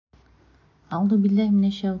A'udzubillahi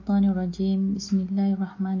minasyaitonirrajim.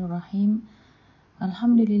 Bismillahirrahmanirrahim.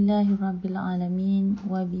 Alhamdulillahirabbil alamin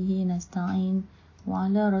wa bihi nasta'in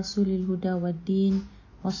wa ala rasulil huda waddin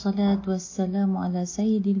wassalatu wassalamu ala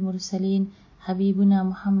sayyidil mursalin habibuna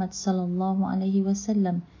Muhammad sallallahu alaihi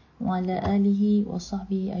wasallam wa ala alihi wa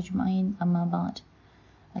sahbihi ajma'in, amma ba'd.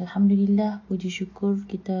 Alhamdulillah, puji syukur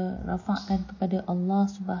kita rafakkan kepada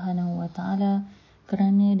Allah Subhanahu wa taala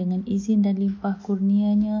kerana dengan izin dan limpah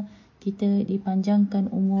kurnia-Nya kita dipanjangkan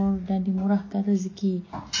umur dan dimurahkan rezeki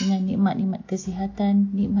dengan nikmat-nikmat kesihatan,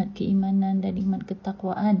 nikmat keimanan dan nikmat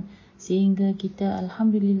ketakwaan, sehingga kita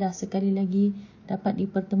alhamdulillah sekali lagi dapat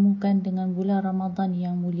dipertemukan dengan bulan Ramadan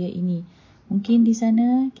yang mulia ini. Mungkin di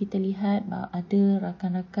sana kita lihat ada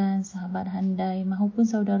rakan-rakan, sahabat handai maupun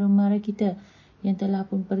saudara mara kita yang telah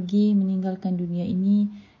pun pergi meninggalkan dunia ini,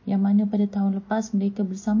 yang mana pada tahun lepas mereka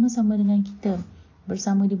bersama-sama dengan kita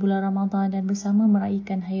bersama di bulan Ramadan dan bersama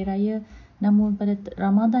meraihkan hari raya, namun pada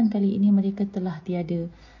Ramadan kali ini mereka telah tiada.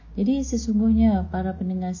 Jadi sesungguhnya para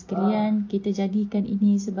pendengar sekalian, kita jadikan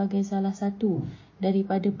ini sebagai salah satu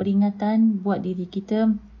daripada peringatan buat diri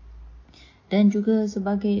kita dan juga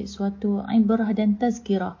sebagai suatu ibrah dan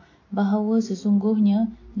tazkirah bahawa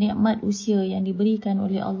sesungguhnya nikmat usia yang diberikan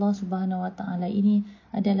oleh Allah Subhanahu Wa Taala ini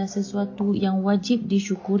adalah sesuatu yang wajib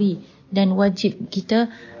disyukuri dan wajib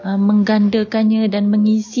kita menggandakannya dan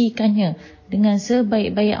mengisikannya dengan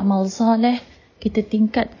sebaik-baik amal soleh. Kita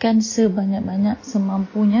tingkatkan sebanyak-banyak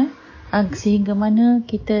semampunya sehingga mana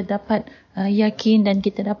kita dapat yakin dan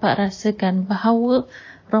kita dapat rasakan bahawa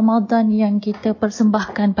Ramadan yang kita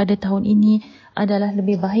persembahkan pada tahun ini adalah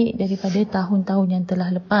lebih baik daripada tahun-tahun yang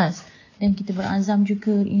telah lepas. Dan kita berazam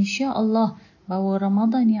juga insya-Allah bahawa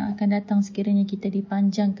Ramadan yang akan datang sekiranya kita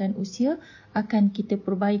dipanjangkan usia, akan kita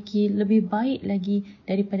perbaiki lebih baik lagi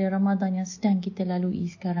daripada Ramadan yang sedang kita lalui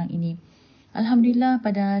sekarang ini. Alhamdulillah,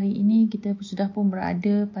 pada hari ini kita sudah pun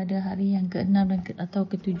berada pada hari yang ke-6 dan atau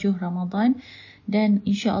ke-7 Ramadan. Dan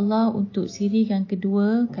insya-Allah untuk siri yang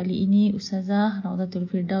kedua kali ini, Ustazah Raudhatul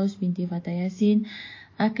Firdaus binti Fatah Yasin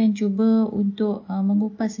akan cuba untuk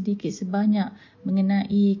mengupas sedikit sebanyak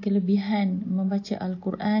mengenai kelebihan membaca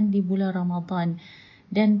Al-Qur'an di bulan Ramadan.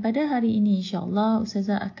 Dan pada hari ini insya-Allah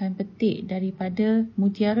Ustazah akan petik daripada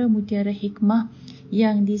mutiara-mutiara hikmah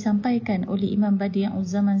yang disampaikan oleh Imam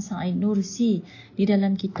Bediüzzaman Said Nursî di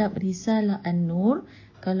dalam Kitab Risalah An-Nur.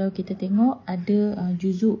 Kalau kita tengok ada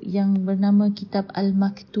juzuk yang bernama Kitab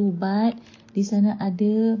Al-Maktubat. Di sana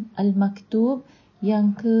ada Al-Maktub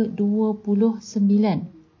yang ke-29.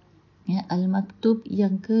 Ya, Al-Maktub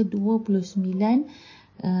yang ke-29,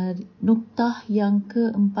 nuktah yang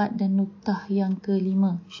ke-4 dan nuktah yang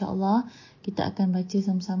ke-5. InsyaAllah kita akan baca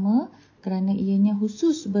sama-sama kerana ianya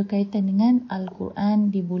khusus berkaitan dengan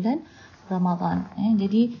Al-Qur'an di bulan Ramadan.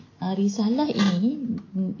 Jadi risalah ini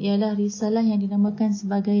ialah risalah yang dinamakan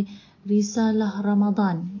sebagai Risalah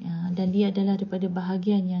Ramadan, dan dia adalah daripada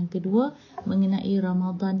bahagian yang kedua mengenai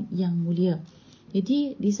Ramadan yang mulia.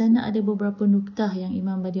 Jadi di sana ada beberapa nuktah yang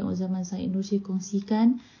Imam Bediüzzaman Said Nursî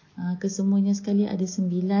kongsikan. Kesemuanya sekali ada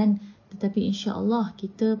 9, tetapi insya-Allah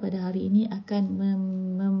kita pada hari ini akan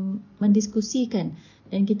mendiskusikan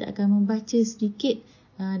dan kita akan membaca sedikit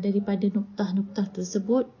daripada nuktah-nuktah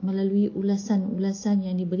tersebut melalui ulasan-ulasan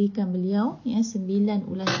yang diberikan beliau, 9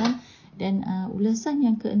 ulasan. Dan ulasan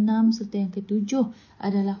yang ke-6 serta yang ke-7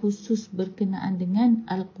 adalah khusus berkenaan dengan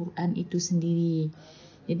Al-Qur'an itu sendiri.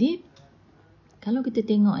 Jadi kalau kita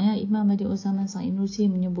tengok Imam Bediüzzaman Said Nursî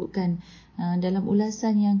menyebutkan dalam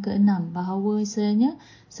ulasan yang ke-6 bahawasanya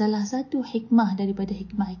salah satu hikmah daripada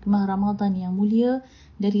hikmah-hikmah Ramadan yang mulia,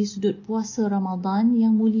 dari sudut puasa Ramadan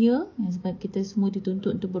yang mulia, sebab kita semua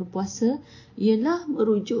dituntut untuk berpuasa, ialah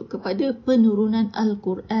merujuk kepada penurunan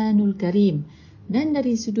Al-Qur'anul Karim. Dan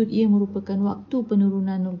dari sudut ia merupakan waktu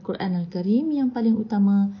penurunan Al-Qur'an Al-Karim yang paling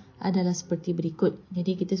utama adalah seperti berikut.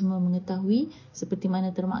 Jadi kita semua mengetahui seperti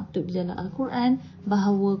mana termaktub di dalam Al-Qur'an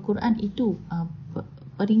bahawa Quran itu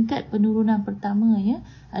peringkat penurunan pertamanya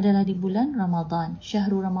adalah di bulan Ramadan.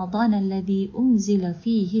 Syahrul Ramadan alladzi unzila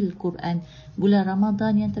fihi al-Qur'an. Bulan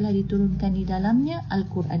Ramadan yang telah diturunkan di dalamnya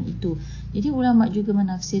Al-Qur'an itu. Jadi ulama juga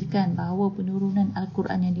menafsirkan bahawa penurunan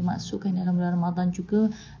Al-Qur'an yang dimaksudkan dalam bulan Ramadan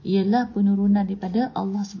juga ialah penurunan daripada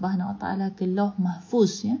Allah Subhanahu Wa Taala ke Lauh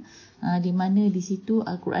Mahfuz, di mana di situ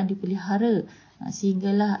Al-Qur'an dipelihara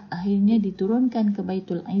sehinggalah akhirnya diturunkan ke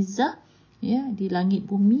Baitul Izzah, di langit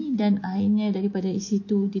bumi, dan akhirnya daripada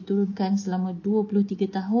situ diturunkan selama 23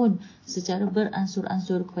 tahun secara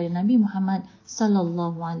beransur-ansur kepada Nabi Muhammad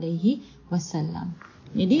sallallahu alaihi wasallam.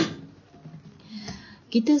 Jadi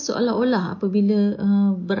kita seolah-olah apabila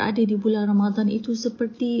berada di bulan Ramadan itu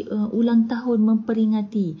seperti ulang tahun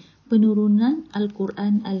memperingati penurunan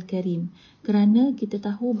Al-Qur'an Al-Karim. Kerana kita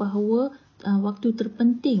tahu bahawa waktu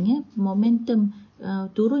terpenting, momentum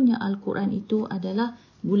turunnya Al-Qur'an itu adalah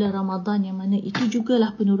bulan Ramadan, yang mana itu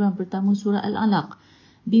jugalah penurunan pertama surah Al-Alaq.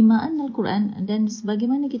 Bima'an Al-Qur'an, dan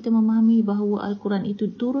sebagaimana kita memahami bahawa Al-Quran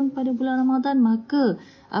itu turun pada bulan Ramadan, maka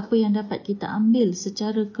apa yang dapat kita ambil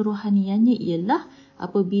secara kerohaniannya ialah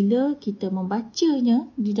apabila kita membacanya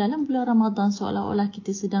di dalam bulan Ramadan, seolah-olah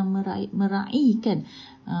kita sedang meraihkan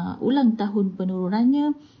ulang tahun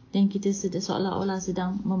penurunannya, dan kita seolah-olah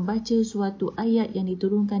sedang membaca suatu ayat yang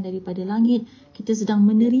diturunkan daripada langit. Kita sedang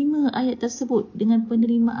menerima ayat tersebut dengan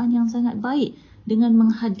penerimaan yang sangat baik, dengan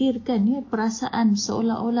menghadirkan perasaan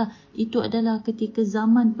seolah-olah itu adalah ketika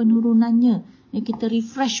zaman penurunannya. Kita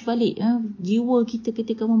refresh balik jiwa kita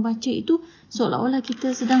ketika membaca itu, seolah-olah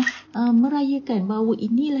kita sedang merayakan bahawa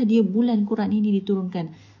inilah dia bulan Quran ini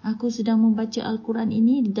diturunkan. Aku sedang membaca Al-Quran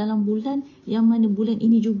ini di dalam bulan yang mana bulan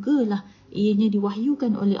ini jugalah ianya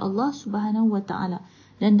diwahyukan oleh Allah SWT.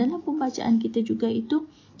 Dan dalam pembacaan kita juga itu,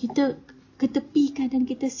 kita ketepikan dan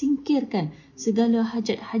kita singkirkan segala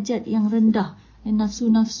hajat-hajat yang rendah,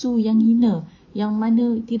 nafsu-nafsu yang hina, yang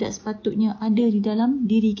mana tidak sepatutnya ada di dalam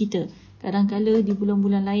diri kita. Kadang-kala di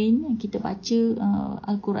bulan-bulan lain kita baca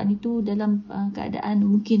Al-Quran itu dalam keadaan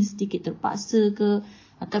mungkin sedikit terpaksa ke,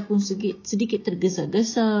 ataupun sedikit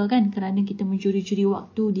tergesa-gesa kan, kerana kita mencuri-curi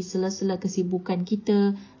waktu di sela-sela kesibukan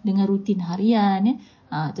kita dengan rutin harian.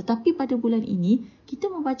 Tetapi pada bulan ini kita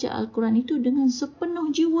membaca Al-Quran itu dengan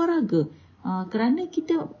sepenuh jiwa raga. Kerana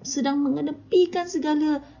kita sedang mengenepikan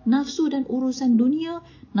segala nafsu dan urusan dunia.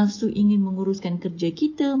 Nafsu ingin menguruskan kerja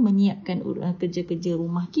kita, menyiapkan kerja-kerja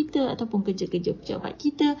rumah kita, ataupun kerja-kerja pejabat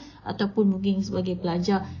kita, ataupun mungkin sebagai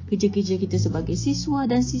pelajar, kerja-kerja kita sebagai siswa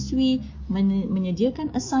dan siswi,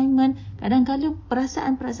 menyediakan assignment. Kadang-kadang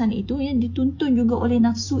perasaan-perasaan itu yang dituntun juga oleh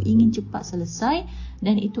nafsu ingin cepat selesai,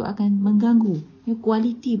 dan itu akan mengganggu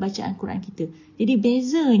kualiti bacaan Quran kita. Jadi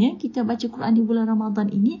bezanya kita baca Quran di bulan Ramadan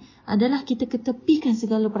ini adalah kita ketepikan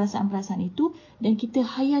segala perasaan-perasaan itu, dan kita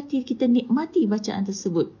hayati, kita nikmati bacaan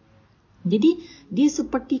tersebut. Jadi dia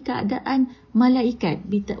seperti keadaan malaikat,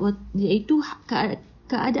 iaitu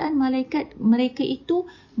keadaan malaikat. Mereka itu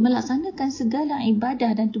melaksanakan segala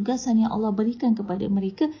ibadah dan tugasan yang Allah berikan kepada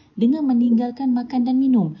mereka dengan meninggalkan makan dan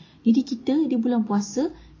minum. Jadi kita di bulan puasa,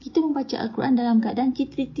 kita membaca Al-Quran dalam keadaan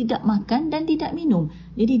kita tidak makan dan tidak minum.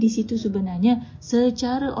 Jadi di situ sebenarnya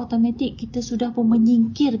secara automatik kita sudah pun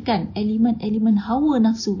menyingkirkan elemen-elemen hawa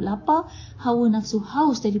nafsu lapar, hawa nafsu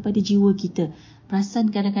haus daripada jiwa kita. Perasan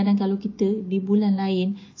kadang-kadang kalau kita di bulan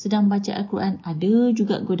lain sedang baca Al-Quran, ada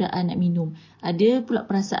juga godaan nak minum. Ada pula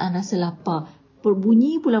perasaan rasa lapar.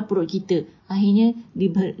 Berbunyi pula perut kita. Akhirnya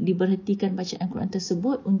diberhentikan bacaan Quran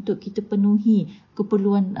tersebut untuk kita penuhi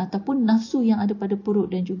keperluan ataupun nafsu yang ada pada perut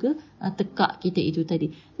dan juga tekak kita itu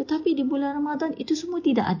tadi. Tetapi di bulan Ramadan itu semua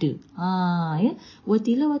tidak ada. Wa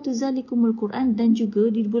tilawatu zalikumul Quran, dan juga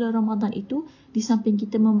di bulan Ramadan itu di samping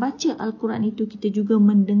kita membaca Al-Quran itu, kita juga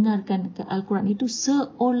mendengarkan Al-Quran itu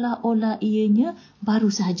seolah-olah ianya baru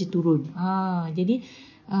sahaja turun. Jadi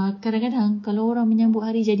kadang-kadang kalau orang menyambut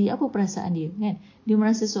hari jadi, apa perasaan dia kan? Dia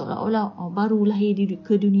merasa seolah-olah baru lahir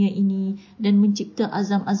ke dunia ini dan mencipta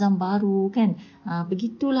azam-azam baru kan.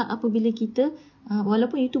 Begitulah apabila kita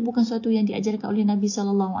walaupun itu bukan sesuatu yang diajarkan oleh Nabi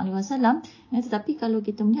SAW, tetapi kalau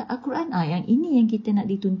kita melihat Al-Quran, yang ini yang kita nak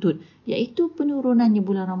dituntut, iaitu penurunannya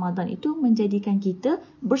bulan Ramadan itu menjadikan kita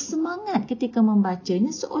bersemangat ketika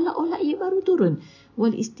membacanya seolah-olah ia baru turun.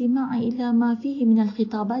 Wal istima'a ila ma fihi minal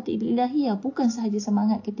khitabat ilahiyah, bukan sahaja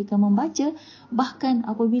semangat ketika membaca, bahkan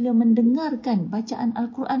apabila mendengarkan bacaan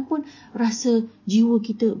Al-Quran pun rasa jiwa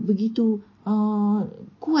kita begitu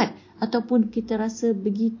kuat, ataupun kita rasa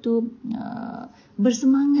begitu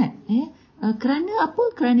bersemangat. Kerana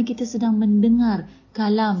apa? Kerana kita sedang mendengar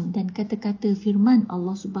kalam dan kata-kata firman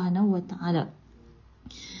Allah SWT.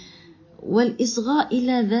 Wal isgha'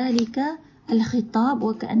 ila dhalika al-khitab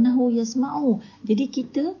wa ka'annahu yasma'u. Jadi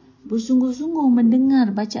kita bersungguh-sungguh mendengar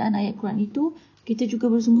bacaan ayat Quran itu, kita juga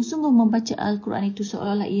bersungguh-sungguh membaca Al-Quran itu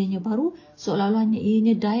seolah-olah ianya baru, seolah-olah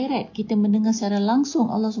ianya direct. Kita mendengar secara langsung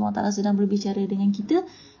Allah SWT sedang berbicara dengan kita,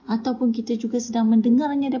 ataupun kita juga sedang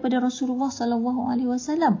mendengarnya daripada Rasulullah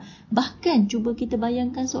SAW. Bahkan cuba kita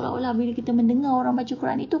bayangkan seolah-olah bila kita mendengar orang baca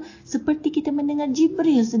Quran itu, seperti kita mendengar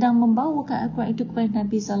Jibril sedang membawakan Al-Quran itu kepada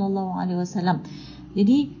Nabi SAW.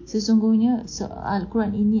 Jadi sesungguhnya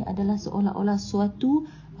Al-Quran ini adalah seolah-olah suatu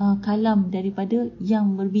kalam daripada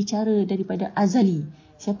yang berbicara daripada azali.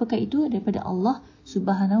 Siapakah itu? Daripada Allah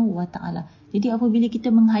SWT. Jadi apabila kita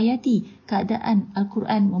menghayati keadaan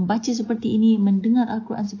Al-Quran, membaca seperti ini, mendengar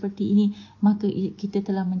Al-Quran seperti ini, maka kita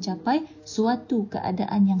telah mencapai suatu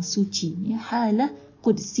keadaan yang suci. Halah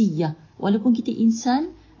qudsiyah. Walaupun kita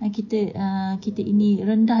insan, kita ini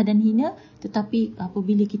rendah dan hina, tetapi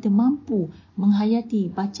apabila kita mampu menghayati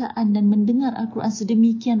bacaan dan mendengar Al-Quran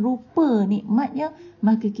sedemikian rupa nikmatnya,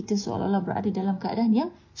 maka kita seolah-olah berada dalam keadaan yang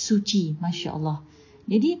suci, Masya Allah.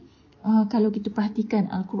 Jadi kalau kita perhatikan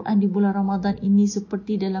Al-Quran di bulan Ramadan ini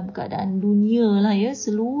seperti dalam keadaan dunia lah ya,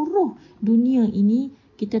 seluruh dunia ini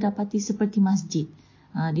kita dapati seperti masjid.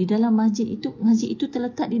 Di dalam masjid itu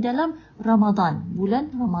terletak di dalam Ramadan,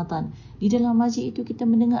 bulan Ramadan. Di dalam masjid itu kita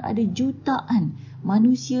mendengar ada jutaan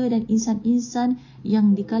manusia dan insan-insan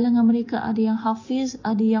yang di kalangan mereka ada yang hafiz,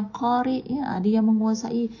 ada yang qari, ya, ada yang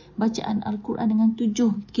menguasai bacaan Al-Quran dengan 7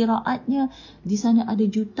 qiraatnya. Di sana ada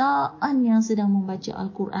jutaan yang sedang membaca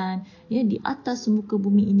Al-Quran, ya, di atas muka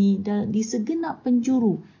bumi ini dan di segenap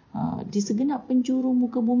penjuru. Di segenap penjuru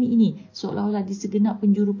muka bumi ini, seolah-olah di segenap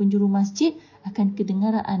penjuru-penjuru masjid akan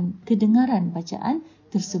kedengaran bacaan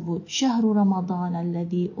tersebut. Syahrul Ramadan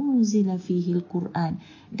alladhi unzila fihi al-Qur'an.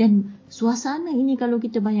 Dan suasana ini kalau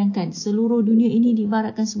kita bayangkan, seluruh dunia ini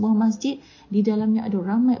diibaratkan sebuah masjid, di dalamnya ada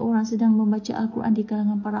ramai orang sedang membaca Al-Quran di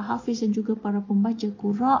kalangan para hafiz dan juga para pembaca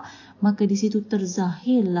qura', maka di situ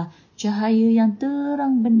terzahirlah cahaya yang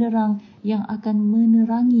terang benderang yang akan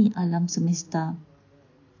menerangi alam semesta.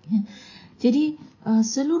 Jadi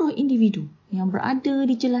seluruh individu yang berada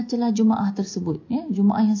di celah-celah jemaah tersebut, ya,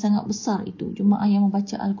 jemaah yang sangat besar itu, jemaah yang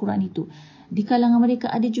membaca Al-Quran itu, di kalangan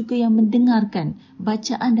mereka ada juga yang mendengarkan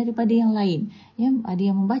bacaan daripada yang lain, ya, ada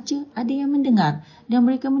yang membaca, ada yang mendengar, dan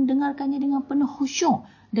mereka mendengarkannya dengan penuh khusyuk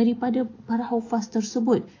daripada para hufaz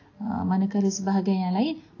tersebut. Manakala sebahagian yang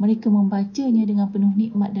lain mereka membacanya dengan penuh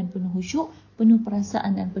nikmat dan penuh khusyuk, penuh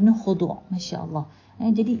perasaan dan penuh khudu'. Masya Allah.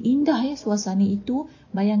 Jadi indah ya suasana itu.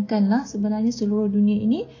 Bayangkanlah sebenarnya seluruh dunia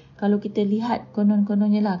ini, kalau kita lihat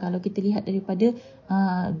konon-kononnya lah, kalau kita lihat daripada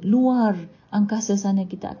luar angkasa sana,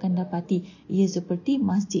 kita akan dapati ia seperti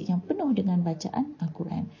masjid yang penuh dengan bacaan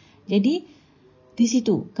Al-Quran. Jadi di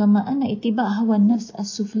situ kama anna ittiba' hawa nafs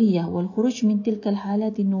as-sufliyah wal khuruj min tilkal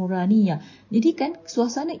halati nuraniyah. Jadi kan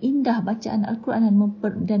suasana indah bacaan Al-Quran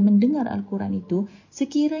dan mendengar Al-Quran itu,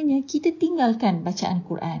 sekiranya kita tinggalkan bacaan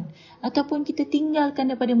Quran ataupun kita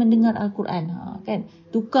tinggalkan daripada mendengar Al-Quran, kan,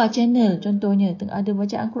 tukar channel, contohnya ada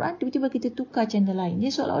bacaan Quran, tiba-tiba kita tukar channel lain,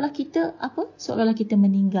 jadi seolah-olah kita seolah-olah kita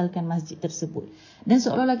meninggalkan masjid tersebut. Dan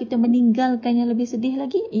seolah-olah kita meninggalkan, yang lebih sedih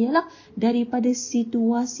lagi ialah daripada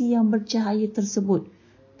situasi yang bercahaya tersebut,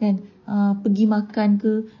 kan, pergi makan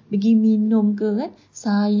ke, pergi minum ke, kan,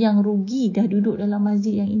 sayang rugi dah duduk dalam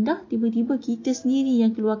masjid yang indah, tiba-tiba kita sendiri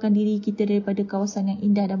yang keluarkan diri kita daripada kawasan yang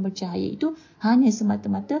indah dan bercahaya itu hanya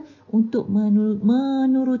semata-mata untuk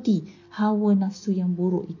menuruti hawa nafsu yang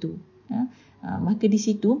buruk itu. Maka di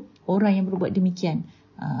situ orang yang berbuat demikian,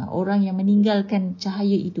 orang yang meninggalkan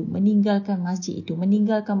cahaya itu, meninggalkan masjid itu,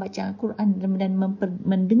 meninggalkan bacaan Al-Quran dan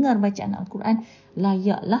mendengar bacaan Al-Quran,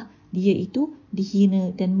 layaklah dia itu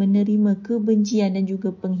dihina dan menerima kebencian dan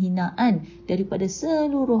juga penghinaan daripada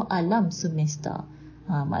seluruh alam semesta.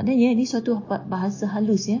 Maknanya ini suatu bahasa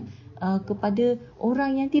halus, ya, kepada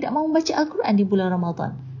orang yang tidak mahu membaca Al-Quran di bulan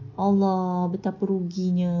Ramadan. Allah, betapa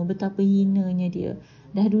ruginya, betapa hinanya dia.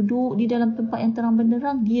 Dah duduk di dalam tempat yang terang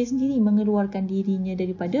benderang, dia sendiri mengeluarkan dirinya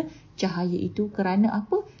daripada cahaya itu. Kerana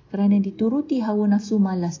apa? Kerana dituruti hawa nafsu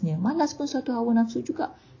malasnya. Malas pun suatu hawa nafsu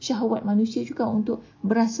juga. Syahwat manusia juga untuk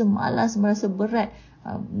berasa malas, merasa berat.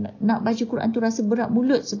 Nak baca Quran tu rasa berat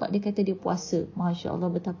mulut sebab dia kata dia puasa. Masya Allah,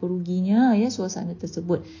 betapa ruginya ya suasana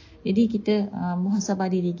tersebut. Jadi kita muhasabah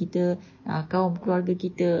diri kita, kaum keluarga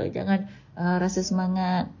kita, jangan rasa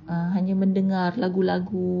semangat hanya mendengar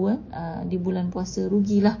lagu-lagu di bulan puasa.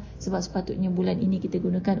 Rugilah, sebab sepatutnya bulan ini kita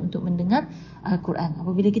gunakan untuk mendengar Al-Quran.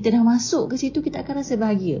 Apabila kita dah masuk ke situ, kita akan rasa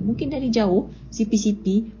bahagia. Mungkin dari jauh,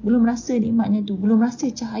 sipi-sipi, belum rasa nikmatnya tu, belum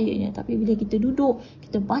rasa cahayanya. Tapi bila kita duduk,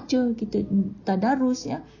 kita baca, kita tadarus,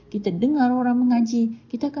 ya, kita dengar orang mengaji,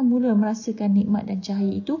 kita akan mula merasakan nikmat dan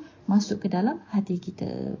cahaya itu masuk ke dalam hati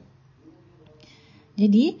kita.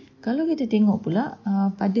 Jadi kalau kita tengok pula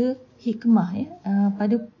pada hikmah, ya,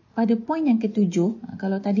 pada poin yang ke-7,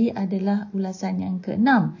 kalau tadi adalah ulasan yang ke-6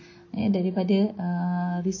 daripada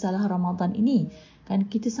risalah Ramadan ini, kan,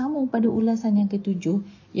 kita sambung pada ulasan yang ke-7,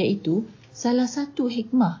 iaitu salah satu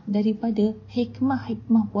hikmah daripada hikmah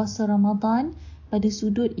puasa Ramadan pada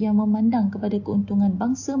sudut yang memandang kepada keuntungan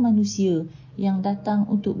bangsa manusia yang datang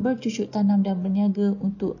untuk bercucuk tanam dan berniaga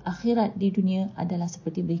untuk akhirat di dunia adalah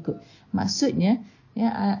seperti berikut. Maksudnya,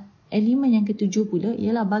 ya, elemen yang ke-7 pula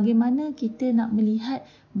ialah bagaimana kita nak melihat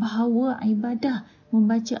bahawa ibadah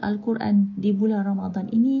membaca Al-Quran di bulan Ramadan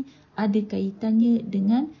ini ada kaitannya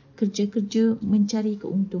dengan kerja-kerja mencari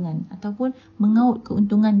keuntungan ataupun mengaut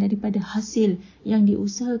keuntungan daripada hasil yang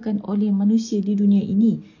diusahakan oleh manusia di dunia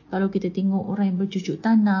ini. Kalau kita tengok orang yang bercucuk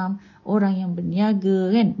tanam, orang yang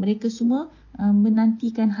berniaga kan, mereka semua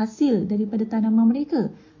menantikan hasil daripada tanaman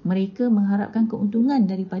mereka. Mereka mengharapkan keuntungan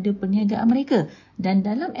daripada perniagaan mereka. Dan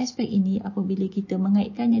dalam aspek ini, apabila kita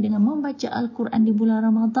mengaitkannya dengan membaca Al-Qur'an di bulan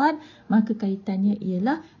Ramadan, maka kaitannya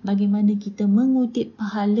ialah bagaimana kita mengutip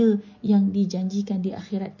pahala yang dijanjikan di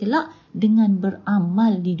akhirat kelak dengan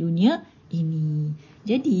beramal di dunia ini.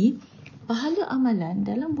 Jadi, pahala amalan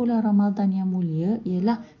dalam bulan Ramadan yang mulia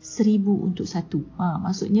ialah 1000 untuk 1.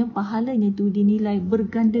 Maksudnya pahalanya tu dinilai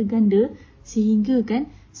berganda-ganda sehingga kan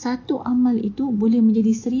satu amal itu boleh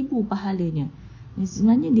menjadi 1000 pahalanya.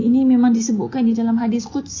 Sebenarnya ini memang disebutkan di dalam hadis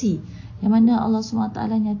Qudsi, yang mana Allah SWT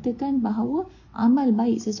nyatakan bahawa amal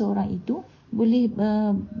baik seseorang itu boleh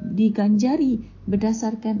diganjari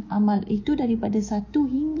berdasarkan amal itu daripada 1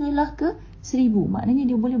 hinggalah ke 1000. Maknanya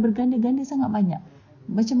dia boleh berganda-ganda sangat banyak.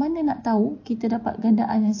 Macam mana nak tahu kita dapat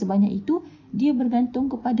gandaan yang sebanyak itu? Dia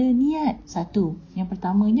bergantung kepada niat. Satu, yang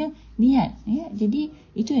pertamanya niat. Ya? Jadi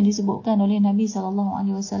itu yang disebutkan oleh Nabi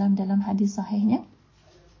SAW dalam hadis sahihnya.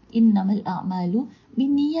 Innamal a'malu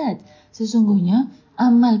binniyat. Sesungguhnya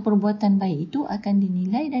amal perbuatan baik itu akan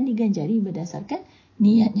dinilai dan diganjari berdasarkan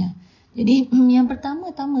niatnya. Jadi yang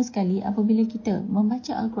pertama-tama sekali apabila kita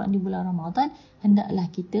membaca Al-Quran di bulan Ramadan,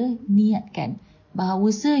 hendaklah kita niatkan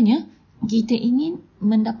bahawasanya kita ingin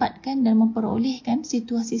mendapatkan dan memperolehkan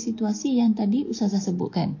situasi-situasi yang tadi Ustazah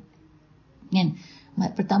sebutkan. Kan?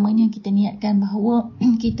 Pertamanya kita niatkan bahawa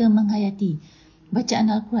kita menghayati bacaan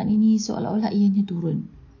Al-Quran ini seolah-olah ianya turun.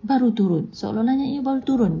 Baru turun. Seolah-olahnya ia baru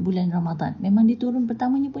turun bulan Ramadan. Memang diturun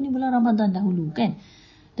pertamanya pun di bulan Ramadan dahulu kan.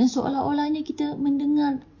 Dan seolah-olahnya kita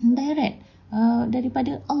mendengar direct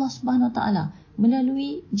daripada Allah SWT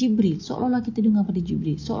melalui Jibril. Seolah-olah kita dengar pada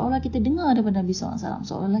Jibril. Seolah-olah kita dengar daripada Nabi SAW.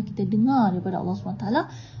 Seolah-olah kita dengar daripada Allah SWT.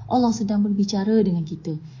 Allah sedang berbicara dengan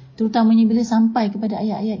kita. Terutamanya bila sampai kepada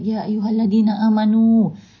ayat-ayat ya ayyuhalladzina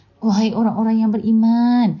amanu, wahai orang-orang yang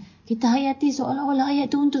beriman. Kita hayati seolah-olah ayat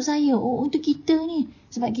itu untuk saya. Oh, untuk kita ni.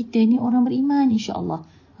 Sebab kita ni orang beriman, insya-Allah.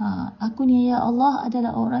 Aku ni ya Allah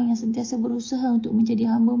adalah orang yang sentiasa berusaha untuk menjadi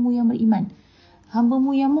hamba-Mu yang beriman.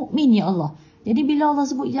 Hamba-Mu yang mukmin ya Allah. Jadi bila Allah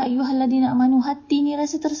sebut ya ayyuhalladzina amanu, hati ni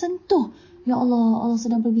rasa tersentuh. Ya Allah, Allah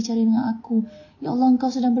sedang berbicara dengan aku. Ya Allah,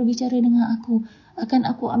 Engkau sedang berbicara dengan aku. Akan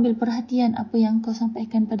aku ambil perhatian apa yang Engkau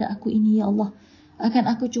sampaikan pada aku ini ya Allah. Akan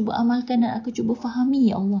aku cuba amalkan dan aku cuba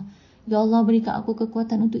fahami ya Allah. Ya Allah, berikan aku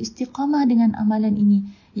kekuatan untuk istiqamah dengan amalan ini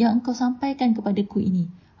yang Engkau sampaikan kepadaku ini.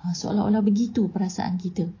 Seolah-olah begitu perasaan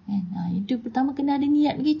kita. Kan? Itu pertama kena ada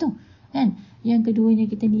niat begitu. Kan? Yang keduanya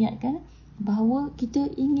kita niatkan bahawa kita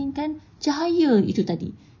inginkan cahaya itu tadi.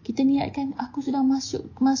 Kita niatkan aku sudah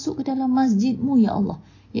masuk ke dalam masjid-Mu ya Allah.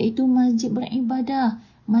 Iaitu masjid beribadah,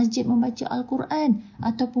 masjid membaca Al-Qur'an,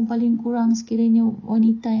 ataupun paling kurang sekiranya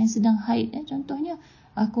wanita yang sedang haid. Contohnya,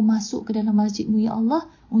 aku masuk ke dalam masjid-Mu ya Allah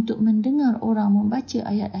untuk mendengar orang membaca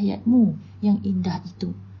ayat-ayat-Mu yang indah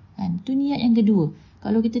itu. Kan? Itu niat yang kedua.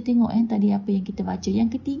 Kalau kita tengok tadi apa yang kita baca.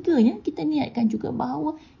 Yang ketiganya, kita niatkan juga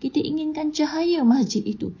bahawa kita inginkan cahaya masjid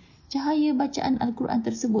itu. Cahaya bacaan Al-Quran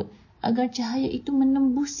tersebut. Agar cahaya itu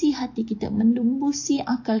menembusi hati kita, menembusi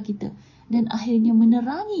akal kita. Dan akhirnya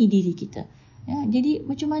menerangi diri kita. Ya, jadi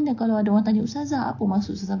macam mana kalau ada orang tanya, Ustazah, apa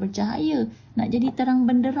maksud Ustazah bercahaya? Nak jadi terang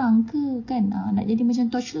benderang ke? Kan? Nak jadi macam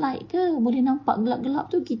torchlight ke? Boleh nampak gelap-gelap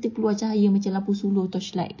tu, kita keluar cahaya macam lampu suluh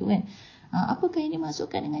torchlight tu kan? Apakah yang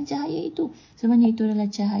dimaksudkan dengan cahaya itu? Sebenarnya itu adalah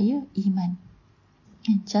cahaya iman.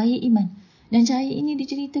 Cahaya iman. Dan cahaya ini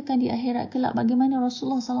diceritakan di akhirat kelak bagaimana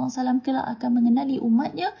Rasulullah SAW kelak akan mengenali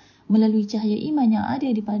umatnya melalui cahaya iman yang ada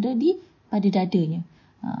pada dadanya.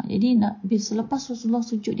 Jadi selepas Rasulullah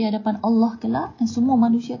sujud di hadapan Allah kelak, dan semua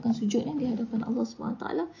manusia akan sujud di hadapan Allah SWT,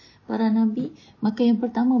 para Nabi, maka yang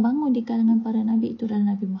pertama bangun di kalangan para Nabi itu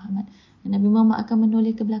adalah Nabi Muhammad. Dan Nabi Muhammad akan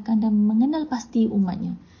menoleh ke belakang dan mengenal pasti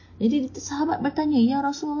umatnya. Jadi sahabat bertanya, ya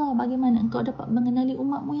Rasulullah, bagaimana engkau dapat mengenali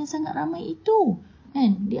umatmu yang sangat ramai itu?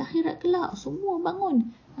 Kan? Di akhirat kelak, semua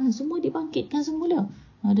bangun. Semua dibangkitkan semula.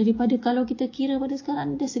 Daripada kalau kita kira pada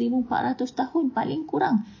sekarang, ada 1400 tahun paling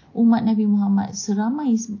kurang. Umat Nabi Muhammad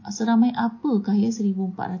seramai apakah ya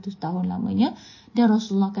 1400 tahun lamanya. Dan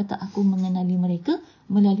Rasulullah kata, aku mengenali mereka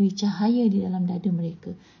melalui cahaya di dalam dada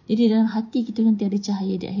mereka. Jadi dalam hati kita nanti ada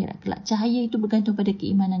cahaya di akhirat kelak. Cahaya itu bergantung pada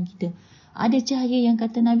keimanan kita. Ada cahaya yang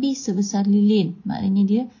kata Nabi sebesar lilin. Maknanya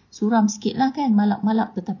dia suram sikit lah kan,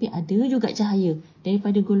 malap-malap. Tetapi ada juga cahaya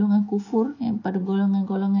daripada golongan kufur, pada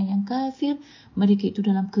golongan-golongan yang kafir. Mereka itu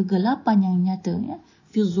dalam kegelapan yang nyata.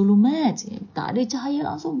 Fi zulumat. Tak ada cahaya,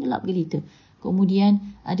 langsung gelap gelita.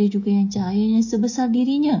 Kemudian ada juga yang cahayanya sebesar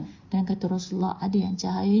dirinya, dan kata Rasulullah ada yang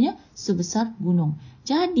cahayanya sebesar gunung.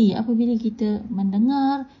 Jadi apabila kita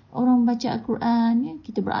mendengar orang baca Al-Quran, ya,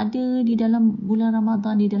 kita berada di dalam bulan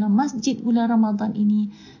Ramadan, di dalam masjid bulan Ramadan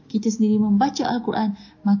ini, kita sendiri membaca Al-Quran,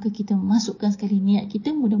 maka kita masukkan sekali niat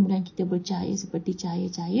kita, mudah-mudahan kita bercahaya seperti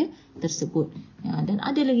cahaya-cahaya tersebut. Ya, dan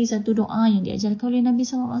ada lagi satu doa yang diajarkan oleh Nabi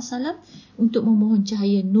SAW untuk memohon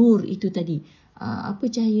cahaya nur itu tadi. Apa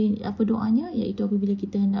doanya? Iaitu apabila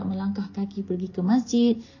kita hendak melangkah kaki pergi ke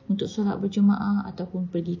masjid untuk solat berjemaah ataupun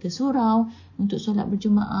pergi ke surau untuk solat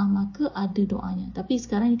berjemaah, maka ada doanya. Tapi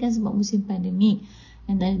sekarang ni kan sebab musim pandemik,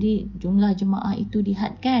 dan tadi jumlah jemaah itu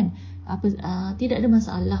dihadkan, tidak ada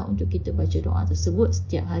masalah untuk kita baca doa tersebut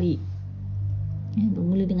setiap hari.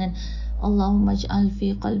 Bermula dengan Allahumma ij'al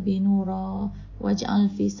fi qalbi nura waj'al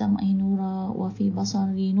fi sam'i nura wa fi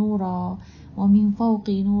basari nura wa min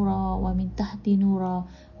fawqi nura wa min tahti nura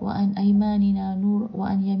wa an aymanina nur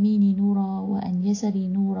wa an yamini nura wa an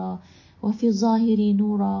yasari nura wa fi zahiri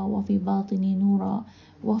nura wa fi batini nura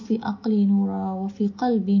wa fi aqli nura wa fi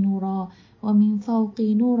qalbi nura wa min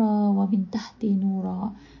fawqi nura wa min tahti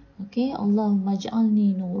nura. Okey, Allahumma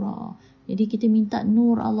ij'alni nura. Jadi kita minta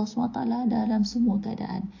nur Allah SWT dalam semua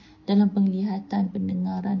keadaan, dalam penglihatan,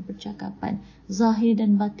 pendengaran, percakapan, zahir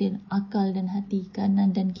dan batin, akal dan hati,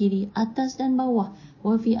 kanan dan kiri, atas dan bawah,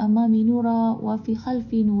 wa fi amami nura wa fi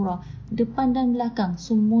khalfi nura, depan dan belakang,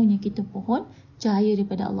 semuanya kita pohon cahaya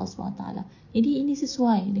daripada Allah SWT. Jadi ini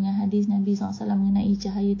sesuai dengan hadis Nabi SAW mengenai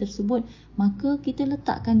cahaya tersebut. Maka kita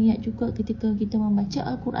letakkan niat juga ketika kita membaca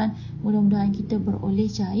Al-Quran, mudah-mudahan kita beroleh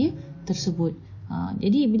cahaya tersebut.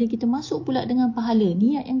 Jadi bila kita masuk pula dengan pahala,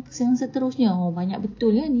 niat yang seterusnya, banyak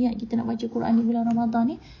betul ya niat kita nak baca Quran di bulan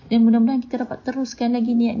Ramadan ni, dan mudah-mudahan kita dapat teruskan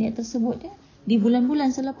lagi niat-niat tersebut ya di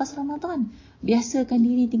bulan-bulan selepas Ramadan. Biasakan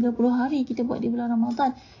diri 30 hari kita buat di bulan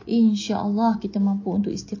Ramadan, insya-Allah kita mampu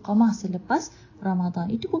untuk istiqamah selepas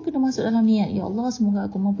Ramadan. Itu pun kena masuk dalam niat, ya Allah semoga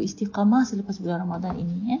aku mampu istiqamah selepas bulan Ramadan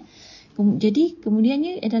ini ya. Jadi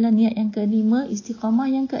kemudiannya adalah niat yang kelima,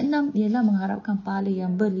 istiqamah yang keenam ialah mengharapkan pahala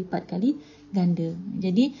yang berlipat kali ganda.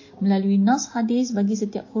 Jadi melalui nas hadis, bagi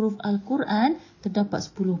setiap huruf Al-Quran terdapat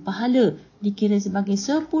 10 pahala, dikira sebagai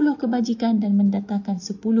 10 kebajikan dan mendatangkan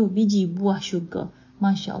 10 biji buah syurga.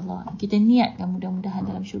 Masya Allah, kita niatkan mudah-mudahan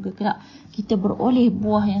dalam syurga kelak kita beroleh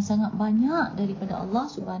buah yang sangat banyak daripada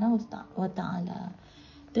Allah SWT.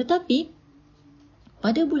 Tetapi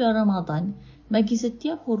pada bulan Ramadan, bagi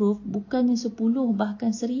setiap huruf bukannya 10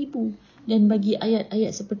 bahkan 1000. Dan bagi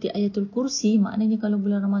ayat-ayat seperti ayatul kursi, maknanya kalau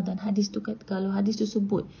bulan Ramadan, kalau hadis tu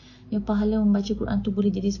sebut ya pahala membaca Quran tu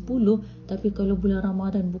boleh jadi 10, tapi kalau bulan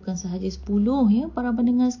Ramadan bukan sahaja 10 ya para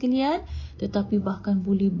pendengar sekalian, tetapi bahkan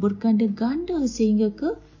boleh berganda-ganda sehingga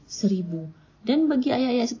ke 1000. Dan bagi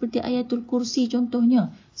ayat-ayat seperti ayatul kursi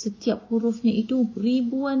contohnya, setiap hurufnya itu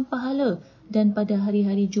ribuan pahala, dan pada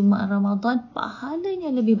hari-hari Jumaat Ramadan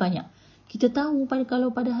pahalanya lebih banyak. Kita tahu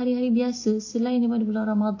kalau pada hari-hari biasa selain daripada bulan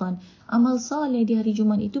Ramadan, amal soleh di hari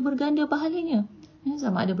Jumaat itu berganda pahalanya.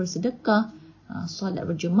 Sama ada bersedekah, solat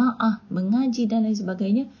berjemaah, mengaji dan lain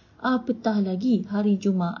sebagainya. Apatah lagi hari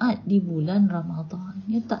Jumaat di bulan Ramadan.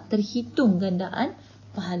 Tak terhitung gandaan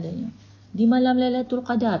pahalanya. Di malam Lailatul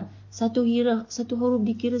Qadar, satu huruf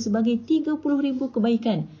dikira sebagai 30,000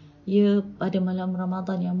 kebaikan. Ya, pada malam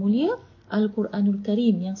Ramadan yang mulia, Al-Qur'anul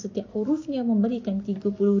Karim yang setiap hurufnya memberikan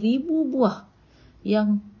 30,000 buah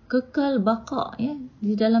yang kekal baqa ya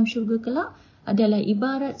di dalam syurga kelak, adalah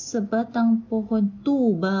ibarat sebatang pohon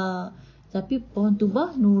tuba. Tapi pohon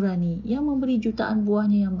tuba nurani yang memberi jutaan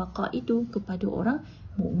buahnya yang baqa itu kepada orang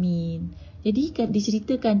mukmin. Jadi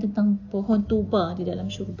diceritakan tentang pohon tuba di dalam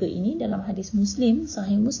syurga ini dalam hadis Muslim,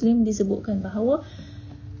 Sahih Muslim, disebutkan bahawa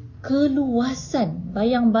keluasan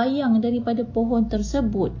bayang-bayang daripada pohon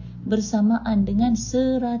tersebut bersamaan dengan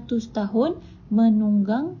 100 tahun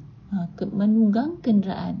menunggang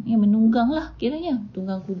kenderaan. Menungganglah kiranya,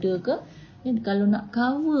 tunggang kuda ke. Kalau nak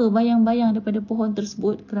cover bayang-bayang daripada pohon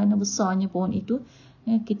tersebut, kerana besarnya pohon itu,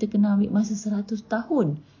 kita kena ambil masa 100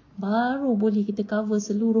 tahun baru boleh kita cover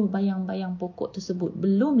seluruh bayang-bayang pokok tersebut.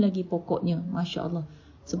 Belum lagi pokoknya, Masya Allah.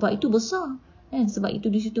 Sebab itu besar. Sebab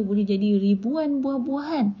itu di situ boleh jadi ribuan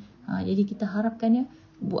buah-buahan. Jadi kita harapkan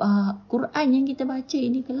Quran yang kita baca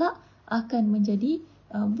ini kelak akan menjadi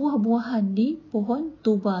buah-buahan di pohon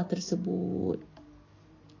tuba tersebut.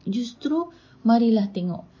 Justru marilah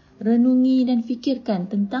tengok, renungi dan fikirkan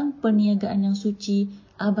tentang perniagaan yang suci,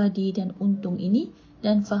 abadi dan untung ini,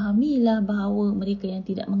 dan fahamilah bahawa mereka yang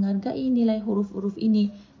tidak menghargai nilai huruf-huruf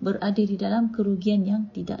ini berada di dalam kerugian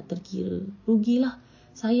yang tidak terkira. Rugilah,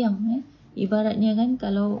 sayang. Ibaratnya kan,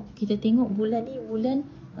 kalau kita tengok bulan ni bulan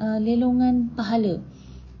lelongan pahala.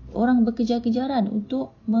 orang berkejar-kejaran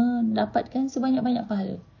untuk mendapatkan sebanyak-banyak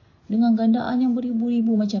pahala. Dengan gandaan yang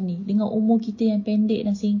beribu-ribu macam ni. Dengan umur kita yang pendek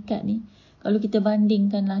dan singkat ni. Kalau kita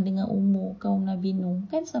bandingkanlah dengan umur kaum Nabi Nuh,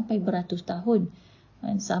 kan sampai beratus tahun.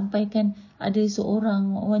 Sampai kan ada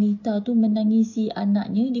seorang wanita tu menangisi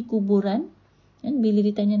anaknya di kuburan. Kan, bila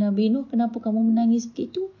ditanya Nabi Nuh, kenapa kamu menangis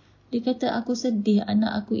begitu? Dia kata, aku sedih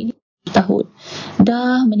anak aku ini tahun.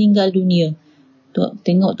 Dah meninggal dunia.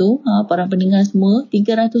 Tengok tu, para pendengar semua,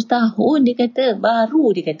 300 tahun dia kata, baru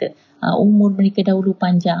dia kata. Umur mereka dahulu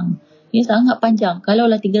panjang. Ini sangat panjang.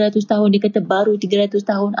 Kalaulah 300 tahun, dia kata baru 300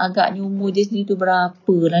 tahun, agaknya umur dia sendiri tu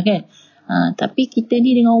berapa lah kan. Tapi kita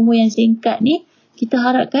ni dengan umur yang singkat ni, kita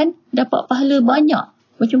harapkan dapat pahala banyak.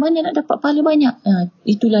 Macam mana nak dapat pahala banyak?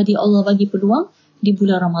 Itulah dia Allah bagi peluang di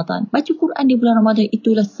bulan Ramadan. Baca Quran di bulan Ramadan,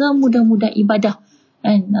 itulah semudah-mudah ibadah.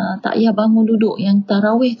 Tak payah bangun duduk. Yang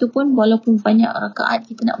tarawih tu pun walaupun banyak rakaat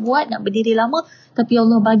kita nak buat, nak berdiri lama, tapi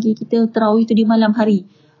Allah bagi kita tarawih tu di malam hari.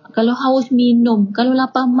 Kalau haus minum, kalau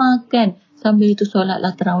lapar makan, sambil itu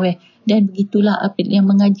solatlah tarawih. Dan begitulah apa yang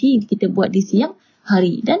mengaji kita buat di siang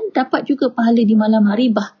hari. Dan dapat juga pahala di malam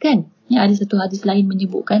hari. Bahkan ada satu hadis lain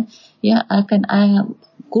menyebutkan akan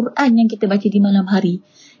Quran yang kita baca di malam hari,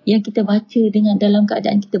 yang kita baca dengan dalam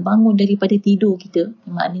keadaan kita bangun daripada tidur kita,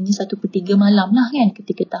 maknanya 1/3 malam lah kan,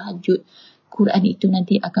 ketika tahajud. Quran itu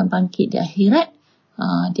nanti akan bangkit di akhirat.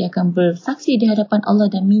 Dia akan bersaksi di hadapan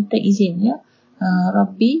Allah dan minta izin,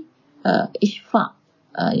 Rabbi isfa'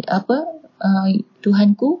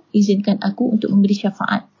 Tuhanku, izinkan aku untuk memberi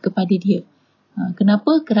syafaat kepada dia.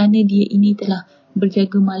 Kenapa? Kerana dia ini telah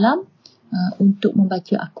berjaga malam untuk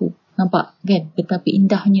membaca aku. Nampak kan betapa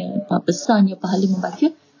indahnya, besarnya pahala membaca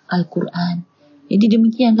Al-Qur'an. Jadi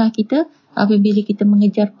demikianlah kita apabila kita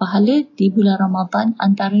mengejar pahala di bulan Ramadan,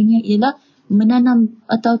 antaranya ialah menanam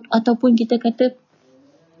ataupun kita kata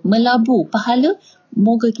melabur pahala.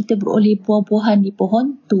 Moga kita beroleh buah-buahan di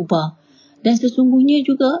pohon tuba. Dan sesungguhnya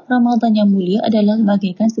juga Ramadan yang mulia adalah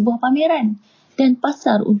bagaikan sebuah pameran dan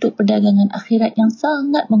pasar untuk perdagangan akhirat yang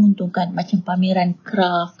sangat menguntungkan, macam pameran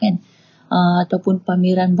craft kan, ataupun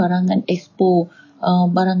pameran barangan expo,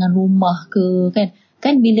 barangan rumah ke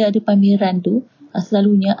kan bila ada pameran tu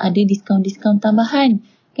selalunya ada diskaun-diskaun tambahan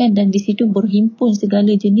kan, dan di situ berhimpun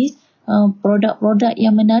segala jenis produk-produk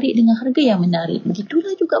yang menarik dengan harga yang menarik.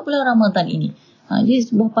 Begitulah juga bulan Ramadan ini. Jadi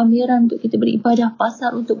sebuah pameran untuk kita beribadah,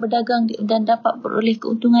 pasar untuk berdagang dan dapat beroleh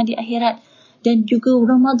keuntungan di akhirat. Dan juga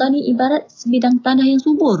Ramadan ini ibarat sebidang tanah yang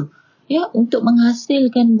subur, untuk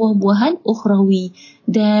menghasilkan buah-buahan ukhrawi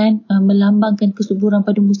dan melambangkan kesuburan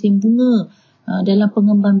pada musim bunga dalam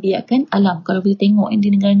pengembangbiakan alam. Kalau kita tengok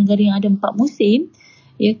di negara-negara yang ada 4 musim,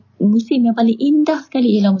 musim yang paling indah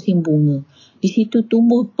sekali ialah musim bunga. Di situ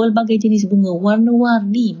tumbuh pelbagai jenis bunga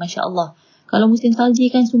warna-warni, masya-Allah. Kalau musim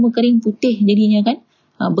salji kan semua kering putih jadinya kan,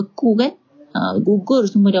 beku kan, gugur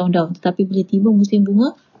semua daun-daun. Tetapi bila tiba musim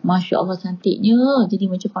bunga, masya-Allah cantiknya,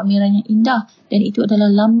 jadi macam pameran yang indah. Dan itu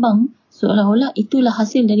adalah lambang seolah-olah itulah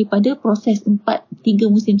hasil daripada proses 3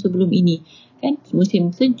 musim sebelum ini kan.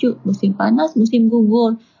 Musim sejuk, musim panas, musim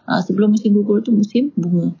gugur. Sebelum musim gugur tu musim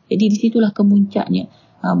bunga. Jadi di situlah kemuncaknya,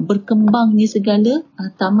 berkembangnya segala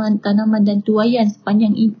tanaman dan tuaian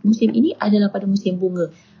sepanjang musim ini adalah pada musim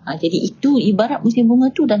bunga. Jadi itu ibarat musim bunga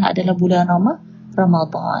tu adalah bulan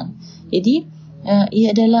Ramadan. Jadi ia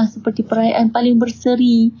adalah seperti perayaan paling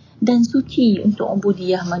berseri dan suci untuk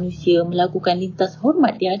ubudiyah manusia melakukan lintas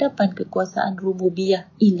hormat di hadapan kekuasaan rububiyah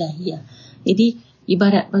ilahiyah. Jadi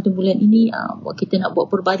ibarat pada bulan ini kita nak buat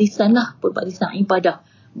perbarisan ibadah.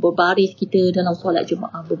 Berbaris kita dalam solat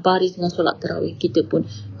Jumaat, berbaris dengan solat tarawih. Kita pun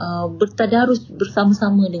bertadarus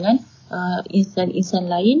bersama-sama dengan insan-insan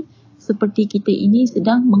lain, seperti kita ini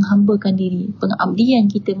sedang menghambakan diri, pengabdian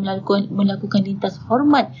kita melakukan lintas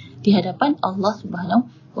hormat di hadapan Allah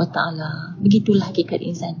SWT. Begitulah hakikat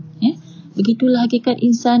insan. Begitulah hakikat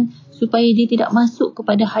insan, supaya dia tidak masuk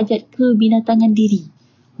kepada hajat kebinatangan diri.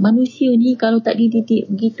 Manusia ni kalau tak dididik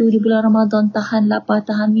begitu di bulan Ramadan, tahan lapar,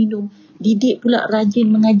 tahan minum, didik pula rajin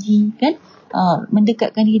mengaji kan,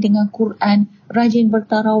 mendekatkan diri dengan Quran, rajin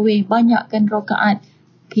bertarawih, banyakkan rakaat,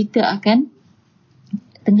 kita akan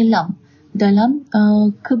tenggelam dalam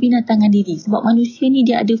kebinatangan diri. Sebab manusia ni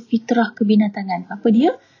dia ada fitrah kebinatangan. Apa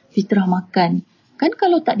dia? Fitrah makan. Kan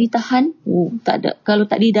kalau tak ditahan, kalau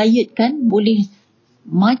tak didietkan, boleh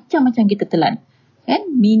macam-macam kita telan. Kan?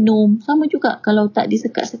 Minum sama juga, kalau tak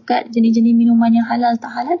disekat-sekat jenis-jenis minuman yang halal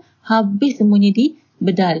tak halal, habis semuanya di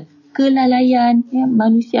bedal. Kelalaian,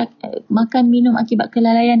 manusia makan minum akibat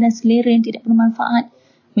kelalaian dan selera yang tidak bermanfaat,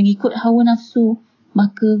 mengikut hawa nafsu.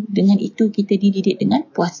 Maka dengan itu kita dididik dengan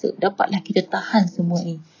puasa, dapatlah kita tahan semua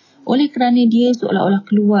ini. oleh kerana dia seolah-olah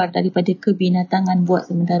keluar daripada kebinatangan buat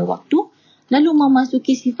sementara waktu, lalu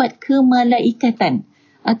memasuki sifat kemalaikatan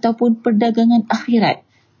ataupun perdagangan akhirat,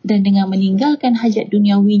 dan dengan meninggalkan hajat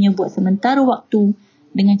duniawinya buat sementara waktu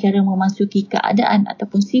dengan cara memasuki keadaan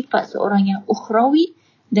ataupun sifat seorang yang ukhrawi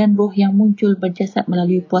dan roh yang muncul berjasad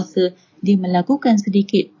melalui puasa, dia melakukan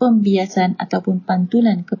sedikit pembiasan ataupun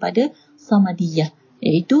pantulan kepada samadiyah,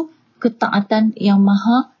 iaitu ketaatan yang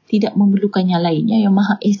maha tidak memerlukan yang lain, yang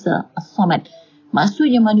maha esa, as-samad.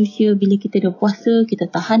 Maksudnya manusia bila kita dah puasa,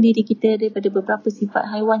 kita tahan diri kita daripada beberapa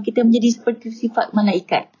sifat haiwan, kita menjadi seperti sifat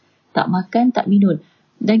malaikat, tak makan, tak minum.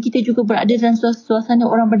 Dan kita juga berada dalam suasana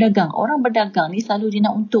orang berdagang. Orang berdagang ni selalu dia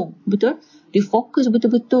nak untung, betul? Dia fokus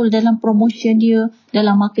betul-betul dalam promotion dia,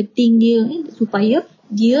 dalam marketing dia, supaya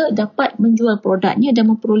dia dapat menjual produknya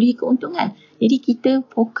dan memperoleh keuntungan. Jadi kita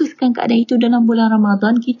fokuskan keadaan itu dalam bulan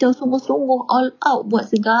Ramadan. Kita sungguh-sungguh all out buat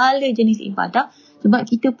segala jenis ibadah, sebab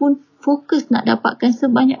kita pun fokus nak dapatkan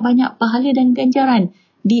sebanyak-banyak pahala dan ganjaran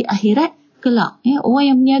di akhirat kelak. Orang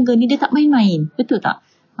yang berniaga ni dia tak main-main, betul tak?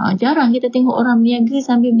 Jarang kita tengok orang berniaga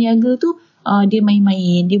sambil berniaga tu dia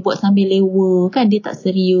main-main, dia buat sambil lewa kan, dia tak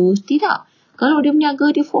serius. Tidak. Kalau dia berniaga,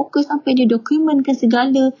 dia fokus sampai dia dokumenkan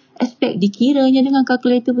segala aspek, dikiranya dengan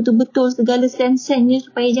kalkulator betul-betul segala sen-sennya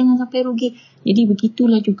supaya jangan sampai rugi. Jadi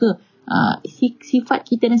begitulah juga sifat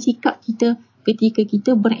kita dan sikap kita ketika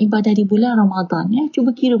kita beribadah di bulan Ramadan.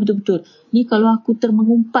 Cuba kira betul-betul. Ni kalau aku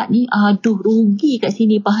termengumpat ni, aduh rugi kat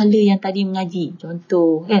sini pahala yang tadi mengaji.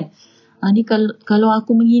 Contoh kan. Ni kalau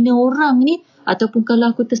aku menghina orang ni, ataupun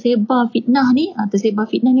kalau aku tersebar fitnah ni, tersebar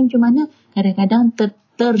fitnah ni macam mana? Kadang-kadang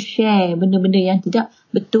tershare benda-benda yang tidak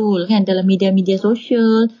betul kan dalam media-media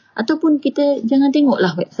sosial, ataupun kita jangan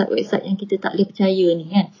tengoklah website-website yang kita tak boleh percaya ni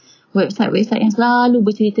kan. Website-website yang selalu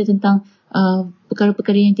bercerita tentang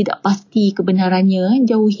perkara-perkara yang tidak pasti kebenarannya,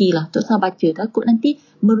 jauhilah, tak usah baca, takut nanti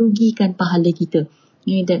merugikan pahala kita.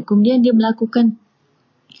 Dan kemudian dia melakukan,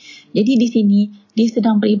 jadi di sini dia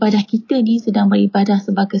sedang beribadah, kita ni sedang beribadah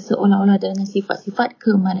sebagai seolah-olah dengan sifat-sifat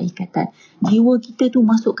kemalaikatan. Jiwa kita tu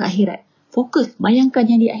masuk ke akhirat. Fokus, bayangkan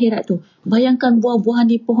yang di akhirat tu. Bayangkan buah-buahan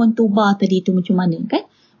di pohon tuba tadi tu macam mana kan?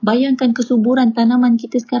 Bayangkan kesuburan tanaman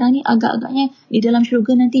kita sekarang ni, agak-agaknya di dalam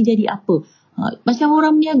syurga nanti jadi apa? Macam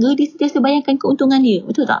orang berniaga, dia sentiasa bayangkan keuntungan dia,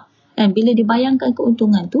 betul tak? Dan bila dia bayangkan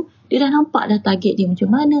keuntungan tu, dia dah nampak dah target dia macam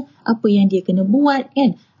mana, apa yang dia kena buat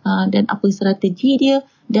kan? Dan apa strategi dia,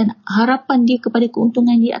 dan harapan dia kepada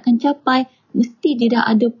keuntungan dia akan capai. Mesti dia dah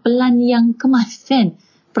ada plan yang kemas kan,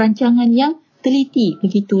 perancangan yang teliti.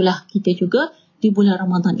 Begitulah kita juga di bulan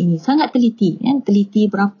Ramadan ini, sangat teliti kan? Teliti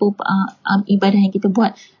berapa ibadah yang kita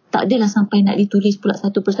buat. Tak adalah sampai nak ditulis pula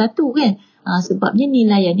satu persatu kan. Sebabnya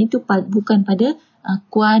nilaian itu bukan pada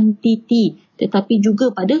kuantiti, tetapi juga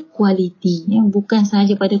pada kualiti. Bukan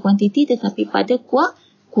sahaja pada kuantiti tetapi pada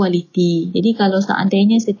kualiti. Jadi kalau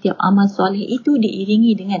seandainya setiap amal soleh itu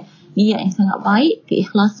diiringi dengan niat yang sangat baik,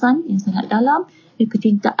 keikhlasan yang sangat dalam,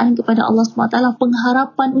 kecintaan kepada Allah SWT,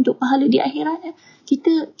 pengharapan untuk pahala di akhirat,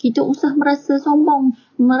 kita usah merasa sombong,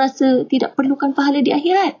 merasa tidak perlukan pahala di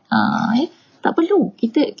akhirat. Tak perlu.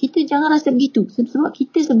 Kita jangan rasa begitu. Sebab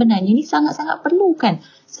kita sebenarnya ni sangat-sangat perlukan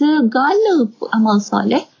segala amal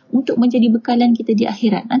soleh untuk menjadi bekalan kita di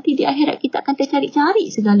akhirat. Nanti di akhirat kita akan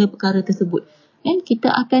tercari-cari segala perkara tersebut. Dan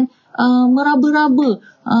kita akan meraba-raba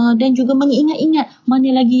dan juga mengingat-ingat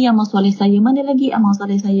mana lagi amal soleh saya, mana lagi amal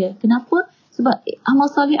soleh saya. Kenapa? Sebab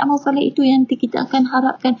amal soleh itu yang nanti kita akan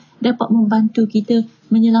harapkan dapat membantu kita,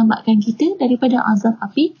 menyelamatkan kita daripada azab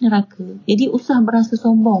api neraka. Jadi usah berasa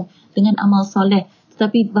sombong dengan amal soleh.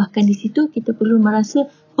 Tetapi bahkan di situ kita perlu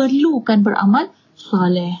merasa perlukan beramal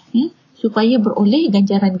soleh supaya beroleh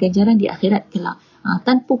ganjaran-ganjaran di akhirat kelak.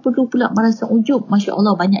 Tanpa perlu pula merasa ujub, Masya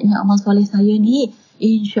Allah banyaknya amal soleh saya ni,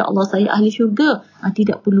 insya Allah saya ahli syurga.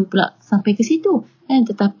 Tidak perlu pula sampai ke situ.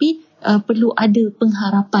 Tetapi perlu ada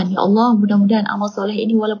pengharapan. Ya Allah, mudah-mudahan amal soleh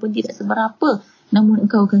ini walaupun tidak seberapa, namun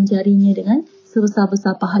engkau ganjarinya dengan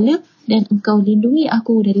sebesar-besar pahala dan engkau lindungi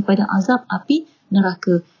aku daripada azab api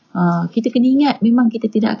neraka. Kita kena ingat, memang kita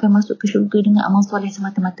tidak akan masuk ke syurga dengan amal soleh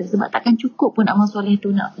semata-mata. Sebab takkan cukup pun amal soleh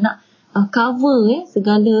itu nak cover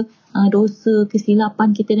segala dosa,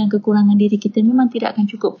 kesilapan kita dan kekurangan diri kita. Memang tidak akan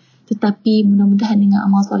cukup. Tetapi mudah-mudahan dengan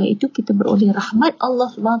amal soleh itu kita beroleh rahmat Allah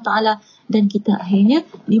SWT dan kita akhirnya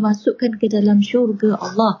dimasukkan ke dalam syurga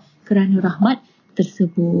Allah kerana rahmat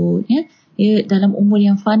tersebut. Dalam umur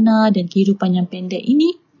yang fana dan kehidupan yang pendek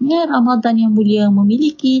ini, Ramadan yang mulia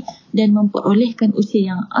memiliki dan memperolehkan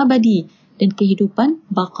usia yang abadi dan kehidupan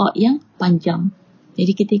baka yang panjang.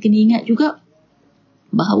 Jadi kita kena ingat juga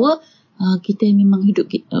bahawa kita memang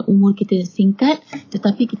umur kita singkat,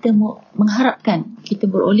 tetapi kita mengharapkan kita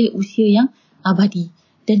beroleh usia yang abadi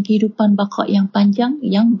dan kehidupan baka yang panjang,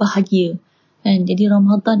 yang bahagia. Dan jadi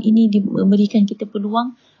Ramadan ini memberikan kita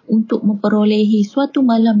peluang untuk memperolehi suatu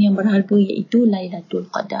malam yang berharga, iaitu Lailatul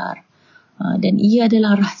Qadar. Dan ia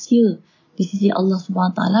adalah rahsia di sisi Allah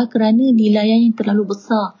SWT kerana nilainya terlalu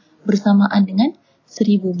besar bersamaan dengan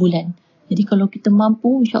 1000 bulan. Jadi kalau kita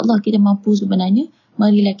mampu, insyaAllah kita mampu sebenarnya,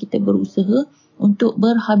 marilah kita berusaha untuk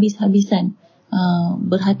berhabis-habisan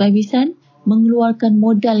mengeluarkan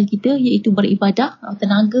modal kita, iaitu beribadah.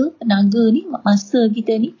 Tenaga ni, masa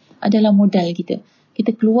kita ni adalah modal kita.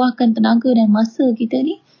 Kita keluarkan tenaga dan masa kita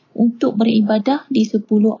ni untuk beribadah di 10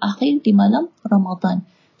 akhir di malam Ramadan.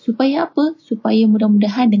 Supaya apa? Supaya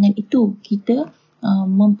mudah-mudahan dengan itu kita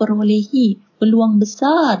memperolehi peluang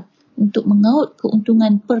besar untuk mengaut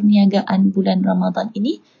keuntungan perniagaan bulan Ramadan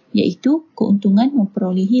ini, iaitu keuntungan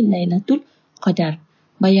memperolehi Lailatul Qadar.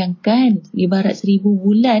 Bayangkan, ibarat 1000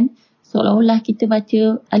 bulan, seolah-olah kita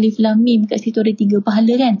baca alif lam mim, kat situ ada 3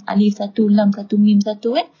 pahala kan? Alif 1, lam 1, mim 1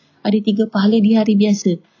 kan? Ada 3 pahala di hari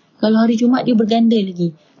biasa. Kalau hari Jumaat dia berganda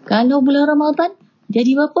lagi. Kalau bulan Ramadan,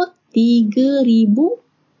 jadi berapa? 3000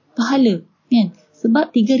 pahala kan?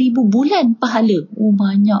 Sebab 3000 bulan pahala.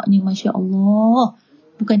 Banyaknya, Masya Allah.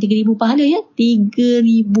 Bukan 3000 pahala ya,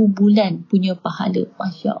 3000 bulan punya pahala.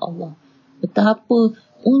 Masya Allah. Betapa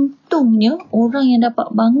untungnya orang yang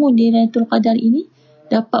dapat bangun di Lailatul Qadar ini,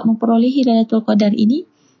 dapat memperolehi Lailatul Qadar ini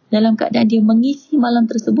dalam keadaan dia mengisi malam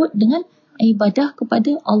tersebut dengan ibadah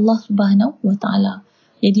kepada Allah Subhanahu Wa Taala.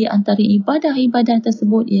 Jadi antara ibadah-ibadah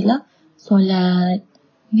tersebut ialah solat,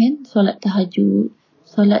 kan? Solat tahajud,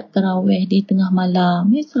 solat tarawih di tengah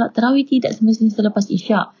malam. Solat tarawih tidak semestinya selepas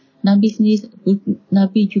Isyak.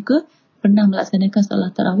 Nabi juga pernah melaksanakan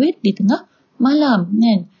solat tarawih di tengah malam,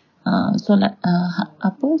 kan? Solat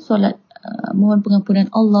mohon pengampunan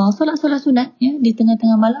Allah, solat-solat sunat ya, di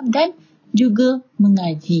tengah-tengah malam, dan juga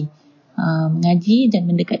mengaji dan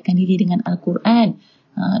mendekatkan diri dengan Al-Qur'an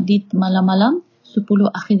di malam-malam 10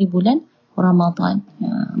 akhir di bulan Ramadan.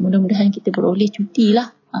 Mudah-mudahan kita beroleh cuti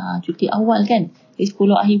lah, cuti awal kan, di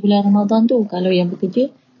 10 akhir bulan Ramadan tu. Kalau yang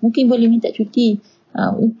bekerja mungkin boleh minta cuti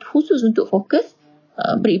khusus untuk fokus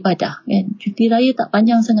beribadah kan. Cuti raya tak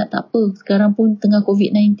panjang sangat tak apa. Sekarang pun tengah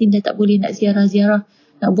COVID-19 dah tak boleh nak ziarah-ziarah,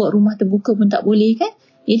 nak buat rumah terbuka pun tak boleh kan.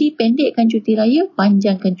 Jadi pendekkan cuti raya,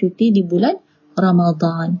 panjangkan cuti di bulan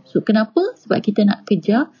Ramadan. So kenapa? Sebab kita nak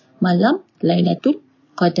kejar malam Lailatul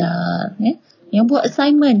Qadar kan. Yang buat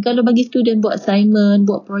assignment, kalau bagi student buat assignment,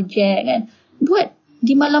 buat projek kan, buat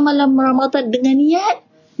di malam-malam Ramadan dengan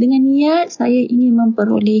niat saya ingin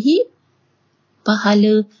memperolehi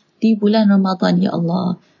pahala di bulan Ramadan, ya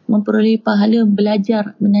Allah. Memperoleh pahala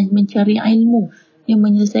belajar, mencari ilmu, yang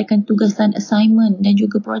menyelesaikan tugasan, assignment dan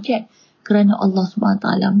juga projek kerana Allah SWT.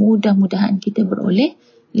 Mudah-mudahan kita beroleh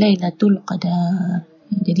Lailatul Qadar.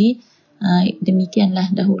 Jadi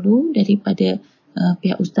demikianlah dahulu daripada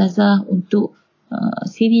pihak Ustazah untuk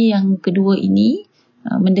siri yang kedua ini,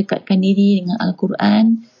 mendekatkan diri dengan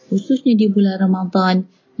Al-Qur'an khususnya di bulan Ramadan.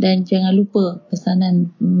 Dan jangan lupa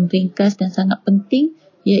pesanan ringkas dan sangat penting,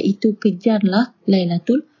 iaitu kejarlah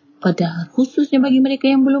Lailatul Qadar. Khususnya bagi mereka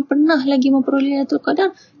yang belum pernah lagi memperoleh Lailatul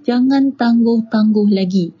Qadar, jangan tangguh-tangguh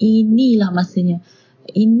lagi. Inilah masanya,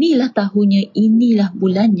 inilah tahunnya, inilah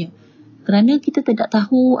bulannya. Kerana kita tidak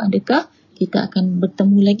tahu adakah kita akan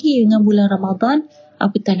bertemu lagi dengan bulan Ramadan,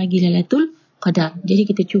 apatah lagi Lailatul Qadar. Jadi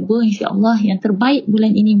kita cuba insya-Allah yang terbaik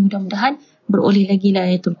bulan ini, mudah-mudahan beroleh lagi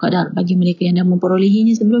Lailatul Qadar. Bagi mereka yang dah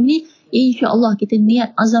memperolehinya sebelum ni, insya-Allah kita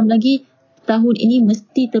niat azam lagi tahun ini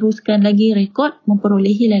mesti teruskan lagi rekod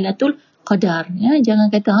memperolehi Lailatul Qadar ya.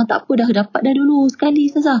 Jangan kata tak apa, dah dapat dah dulu sekali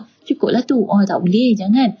saja, cukuplah tu. Tak boleh,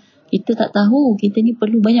 jangan. Kita tak tahu kita ni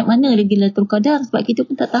perlu banyak mana lagi Lailatul Qadar, sebab kita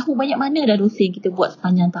pun tak tahu banyak mana dah dosa yang kita buat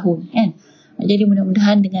sepanjang tahun kan. Jadi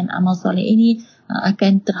mudah-mudahan dengan amal soleh ini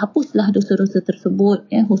akan terhapuslah dosa-dosa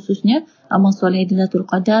tersebut ya, khususnya amal soleh Lailatul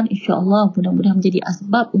Qadar. InsyaAllah mudah-mudahan menjadi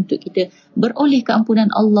asbab untuk kita beroleh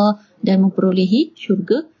keampunan Allah dan memperolehi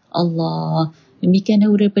syurga Allah. Demikian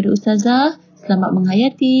dahulu daripada Ustazah. Selamat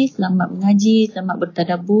menghayati, selamat mengaji, selamat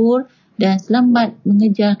bertadabbur dan selamat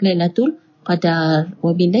mengejar Lailatul Qadar.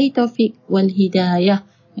 Wabillahi taufiq wal hidayah.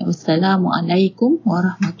 Wassalamualaikum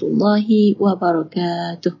warahmatullahi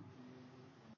wabarakatuh.